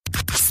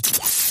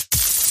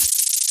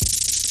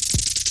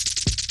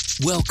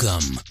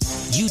Welcome.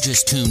 You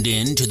just tuned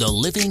in to the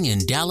Living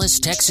in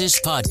Dallas,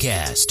 Texas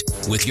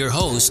podcast with your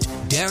host,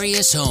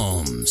 Darius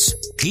Holmes.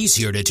 He's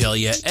here to tell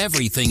you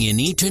everything you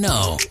need to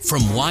know,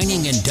 from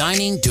wining and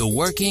dining to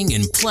working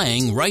and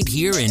playing right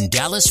here in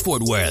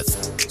Dallas-Fort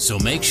Worth. So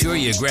make sure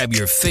you grab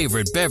your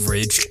favorite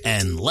beverage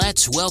and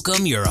let's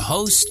welcome your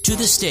host to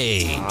the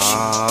stage.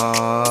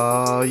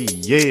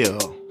 Yeah.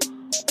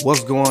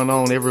 What's going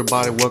on,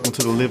 everybody? Welcome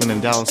to the Living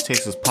in Dallas,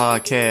 Texas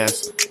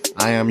podcast.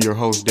 I am your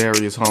host,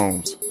 Darius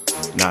Holmes.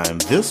 Now, in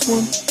this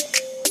one,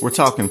 we're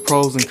talking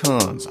pros and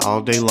cons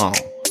all day long.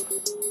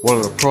 What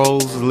are the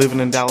pros of living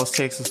in Dallas,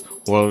 Texas?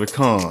 What are the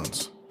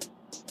cons?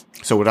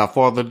 So without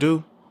further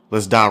ado,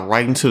 let's dive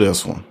right into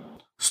this one.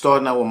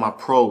 Starting out with my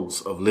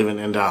pros of living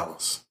in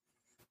Dallas.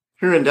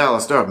 Here in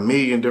Dallas, there are a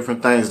million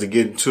different things to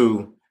get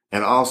into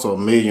and also a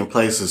million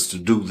places to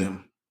do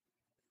them.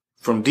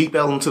 From Deep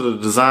Ellum to the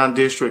Design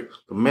District,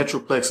 the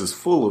Metroplex is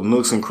full of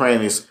nooks and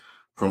crannies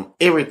from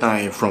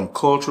everything from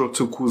cultural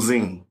to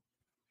cuisine.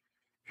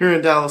 Here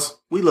in Dallas,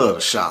 we love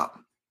to shop.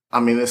 I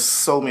mean, there's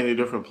so many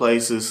different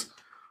places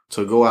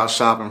to go out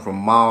shopping, from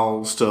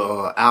malls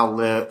to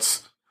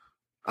outlets.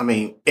 I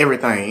mean,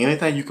 everything.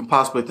 Anything you can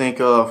possibly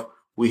think of,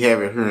 we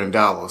have it here in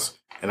Dallas.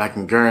 And I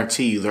can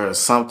guarantee you there is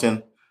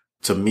something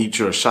to meet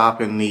your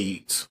shopping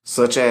needs,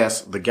 such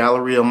as the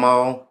Galleria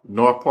Mall,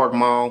 North Park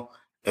Mall,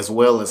 as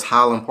well as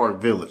Highland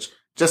Park Village,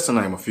 just to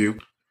name a few.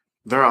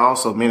 There are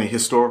also many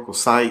historical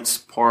sites,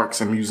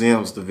 parks, and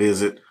museums to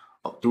visit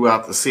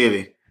throughout the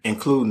city,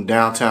 including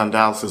downtown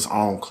Dallas's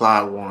own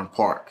Clyde Warren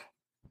Park.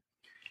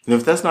 And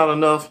if that's not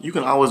enough, you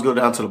can always go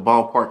down to the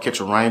ballpark,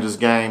 catch a Rangers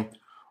game,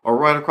 or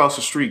right across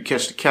the street,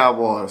 catch the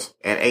Cowboys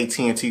at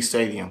AT&T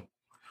Stadium.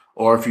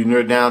 Or if you're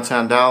near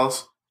downtown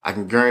Dallas, I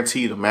can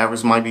guarantee you the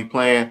Mavericks might be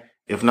playing.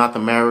 If not the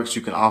Mavericks,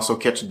 you can also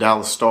catch a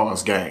Dallas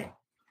Stars game.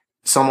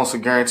 It's almost a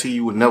guarantee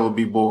you would never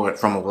be bored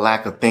from a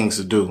lack of things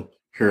to do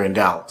here in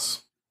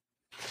Dallas.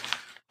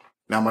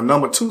 Now, my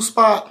number 2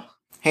 spot,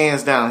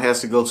 hands down, has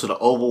to go to the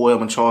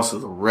overwhelming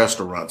choices of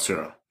restaurants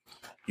here.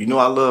 You know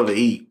I love to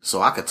eat,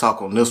 so I could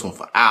talk on this one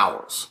for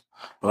hours,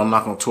 but I'm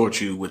not going to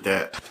torture you with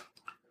that.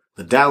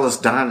 The Dallas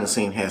dining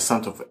scene has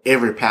something for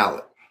every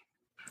palate.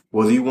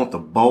 Whether you want the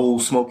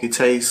bold, smoky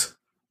taste,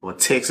 or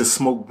Texas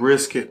smoked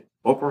brisket,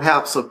 or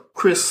perhaps a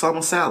crisp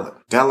summer salad,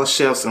 Dallas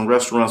chefs and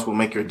restaurants will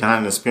make your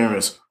dining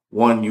experience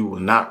one you will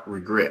not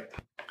regret.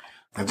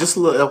 And just a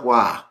little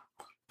FYI,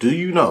 do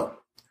you know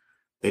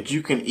that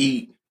you can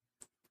eat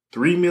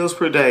 3 meals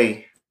per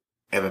day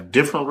at a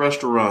different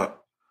restaurant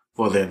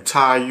for the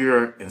entire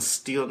year and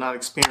still not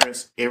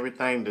experience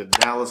everything that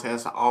Dallas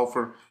has to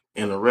offer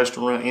in the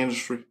restaurant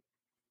industry?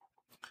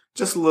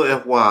 Just a little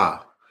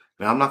FYI.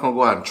 Now, I'm not going to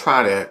go out and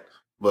try that,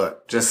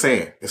 but just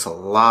saying, it's a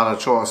lot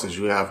of choices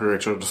you have here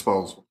at your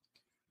disposal.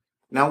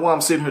 Now, while I'm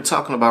sitting here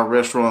talking about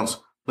restaurants,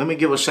 let me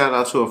give a shout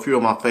out to a few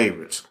of my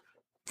favorites.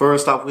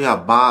 First off, we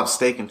have Bob's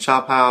Steak and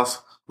Chop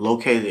House,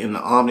 located in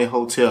the Omni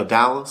Hotel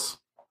Dallas.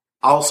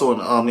 Also in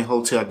the Omni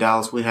Hotel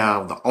Dallas, we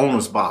have the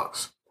Owner's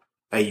Box.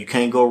 Hey, you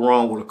can't go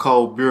wrong with a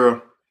cold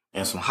beer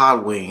and some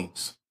hot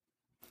wings.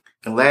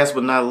 And last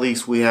but not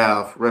least, we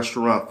have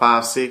Restaurant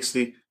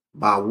 560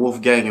 by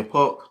Wolfgang and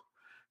Puck.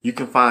 You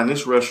can find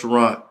this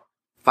restaurant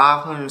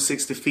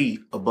 560 feet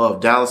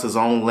above Dallas's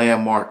own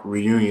landmark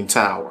Reunion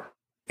Tower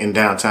in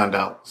downtown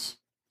Dallas.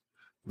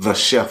 The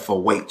chef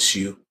awaits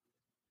you.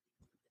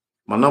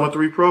 My number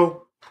 3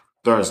 pro,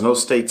 there is no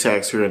state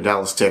tax here in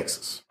Dallas,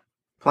 Texas.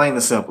 Plain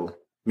and simple.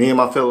 Me and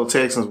my fellow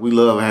Texans, we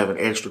love having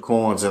extra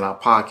coins in our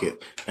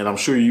pocket, and I'm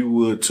sure you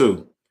would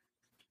too.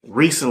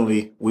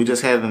 Recently, we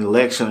just had an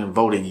election and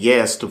voted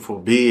yes to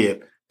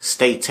forbid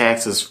state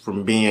taxes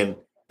from being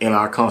in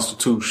our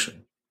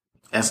Constitution.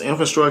 As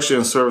infrastructure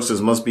and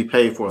services must be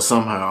paid for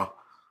somehow,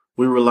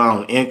 we rely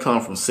on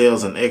income from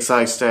sales and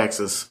excise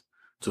taxes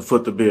to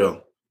foot the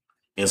bill.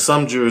 In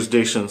some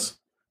jurisdictions,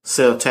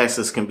 sales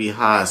taxes can be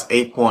high as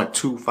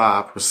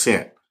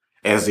 8.25%,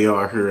 as they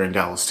are here in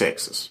Dallas,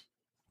 Texas.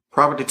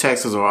 Property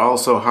taxes are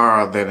also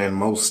higher than in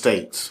most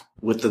states,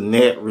 with the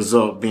net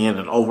result being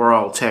an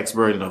overall tax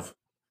burden of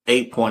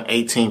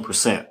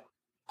 8.18%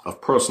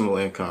 of personal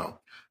income.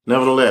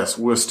 Nevertheless,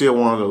 we're still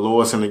one of the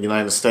lowest in the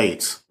United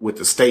States, with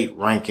the state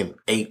ranking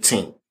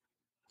 18th.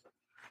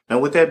 Now,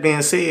 with that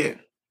being said,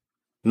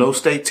 no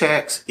state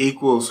tax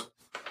equals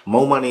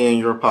more money in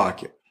your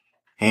pocket.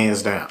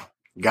 Hands down.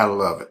 Gotta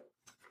love it.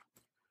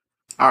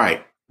 All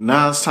right,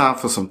 now it's time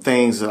for some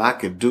things that I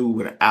could do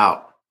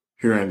without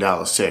here in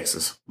Dallas,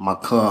 Texas. My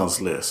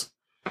cons list.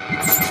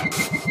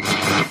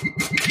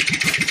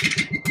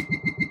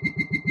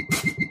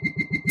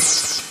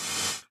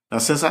 Now,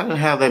 since I didn't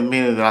have that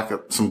many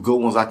some good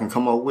ones I can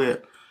come up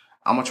with,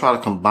 I'm going to try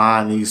to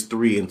combine these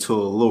 3 into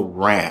a little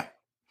rant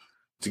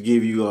to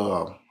give you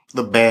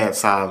the bad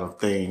side of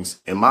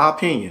things, in my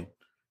opinion,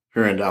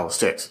 here in Dallas,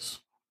 Texas.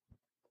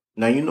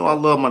 Now, you know I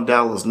love my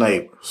Dallas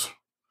neighbors,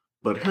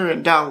 but here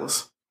in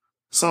Dallas,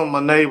 some of my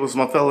neighbors,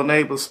 my fellow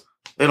neighbors,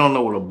 they don't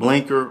know what a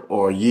blinker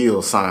or a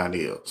yield sign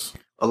is.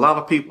 A lot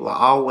of people are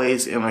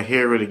always in a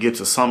hurry to get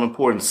to some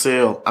important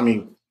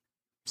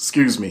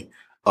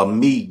a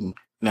meeting,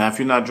 Now, if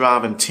you're not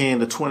driving 10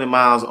 to 20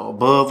 miles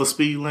above the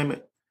speed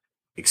limit,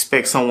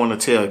 expect someone to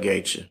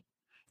tailgate you.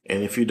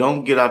 And if you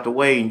don't get out the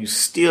way and you're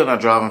still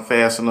not driving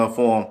fast enough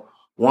for them,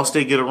 once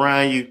they get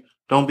around you,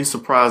 don't be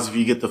surprised if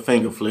you get the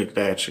finger flicked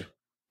at you.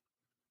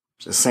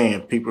 Just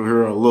saying, people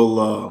here are a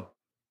little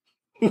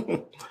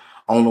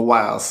on the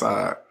wild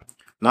side.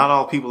 Not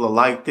all people are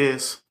like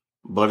this,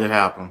 but it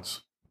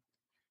happens.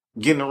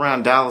 Getting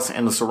around Dallas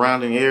and the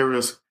surrounding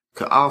areas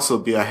could also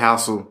be a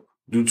hassle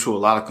due to a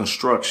lot of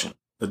construction.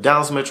 The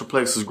Dallas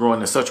Metroplex is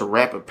growing at such a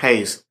rapid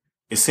pace,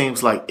 it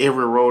seems like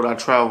every road I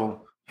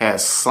travel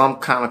has some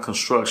kind of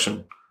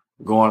construction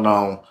going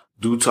on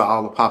due to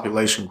all the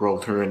population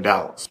growth here in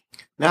Dallas.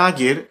 Now, I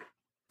get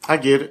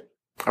it.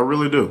 I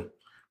really do.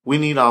 We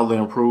need all the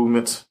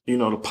improvements,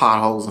 the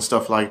potholes and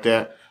stuff like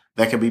that.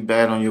 That can be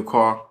bad on your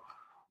car.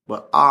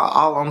 But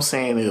all I'm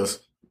saying is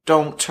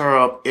don't tear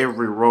up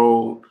every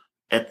road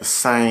at the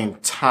same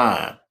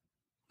time.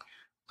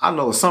 I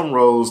know some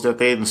roads that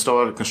they hadn't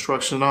started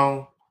construction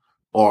on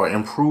or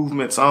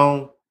improvements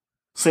on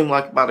seemed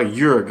like about a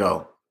year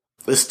ago.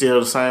 It's still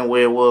the same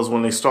way it was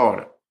when they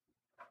started.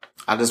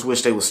 I just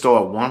wish they would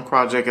start one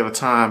project at a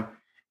time,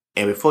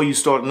 and before you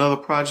start another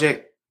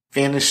project,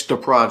 finish the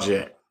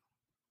project.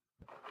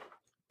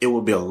 It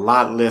would be a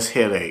lot less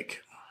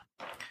headache.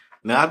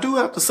 Now, I do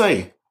have to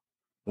say,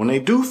 when they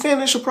do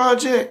finish a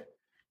project,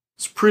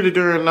 it's pretty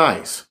darn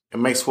nice. It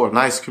makes for a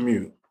nice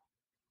commute.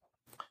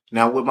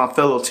 Now, with my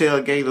fellow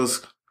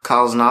tailgaters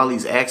causing all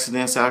these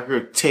accidents out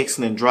here,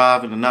 texting and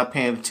driving and not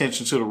paying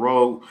attention to the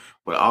road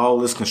with all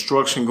this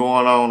construction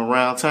going on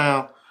around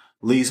town,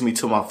 leads me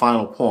to my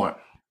final point.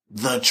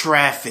 The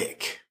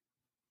traffic.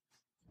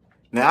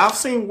 Now, I've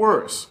seen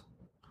worse,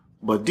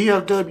 but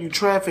DFW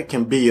traffic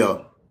can be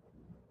a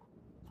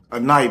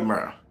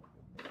nightmare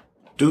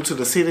due to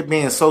the city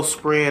being so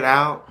spread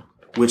out,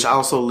 which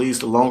also leads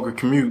to longer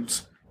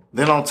commutes.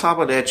 Then on top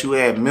of that, you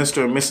add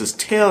Mr. and Mrs.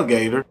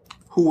 Tailgater,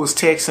 who was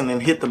texting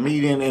and hit the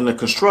median in the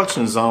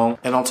construction zone.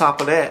 And on top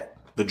of that,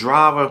 the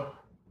driver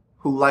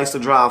who likes to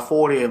drive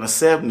 40 and a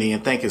 70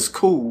 and think it's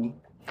cool.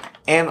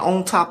 And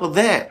on top of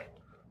that,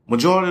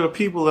 majority of the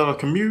people that are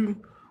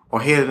commuting are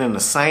headed in the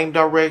same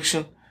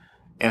direction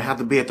and have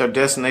to be at their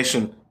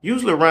destination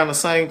usually around the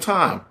same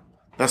time.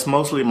 That's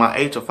mostly my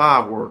 8 to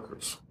 5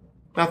 workers.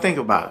 Now think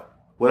about it.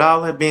 With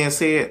all that being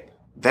said,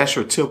 that's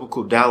your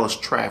typical Dallas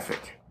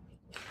traffic.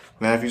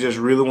 Now, if you just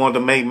really want to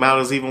make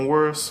matters even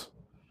worse,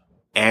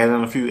 add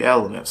in a few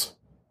elements.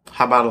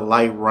 How about a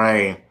light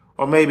rain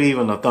or maybe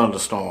even a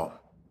thunderstorm?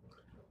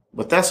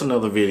 But that's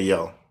another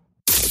video.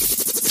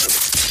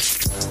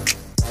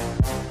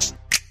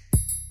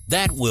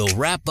 That will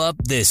wrap up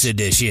this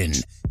edition.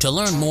 To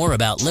learn more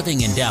about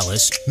living in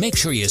Dallas, make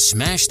sure you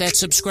smash that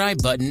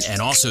subscribe button and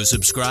also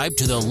subscribe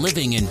to the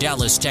Living in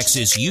Dallas,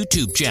 Texas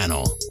YouTube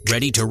channel.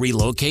 Ready to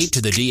relocate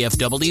to the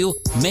DFW?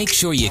 Make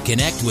sure you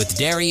connect with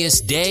Darius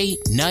day,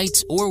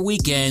 nights, or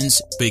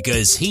weekends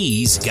because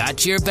he's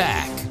got your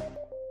back.